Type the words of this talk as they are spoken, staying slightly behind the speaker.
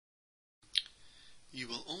You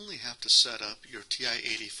will only have to set up your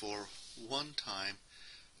TI84 one time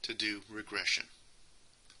to do regression.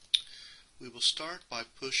 We will start by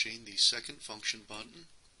pushing the second function button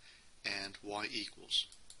and y equals.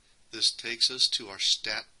 This takes us to our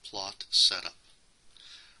stat plot setup.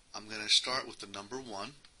 I'm going to start with the number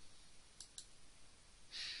 1.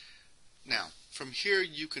 Now, from here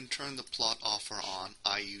you can turn the plot off or on.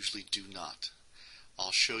 I usually do not.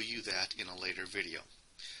 I'll show you that in a later video.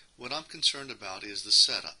 What I'm concerned about is the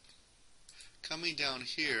setup. Coming down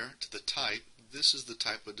here to the type, this is the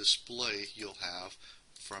type of display you'll have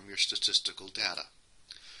from your statistical data.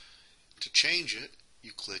 To change it,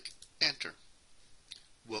 you click Enter.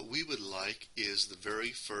 What we would like is the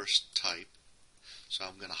very first type. So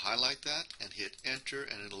I'm going to highlight that and hit Enter,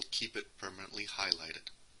 and it'll keep it permanently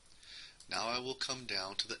highlighted. Now I will come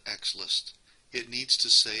down to the X list. It needs to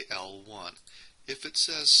say L1. If it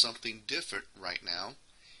says something different right now,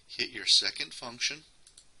 hit your second function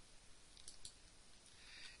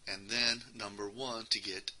and then number 1 to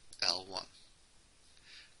get L1.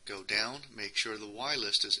 Go down, make sure the Y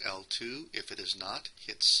list is L2. If it is not,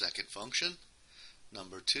 hit second function,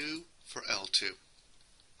 number 2 for L2.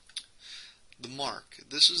 The mark.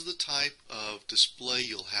 This is the type of display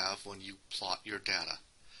you'll have when you plot your data.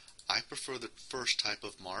 I prefer the first type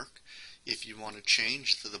of mark. If you want to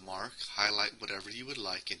change the mark, highlight whatever you would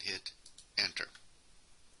like and hit Enter.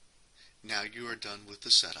 Now you are done with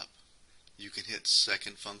the setup. You can hit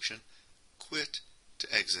second function, quit to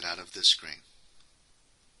exit out of this screen.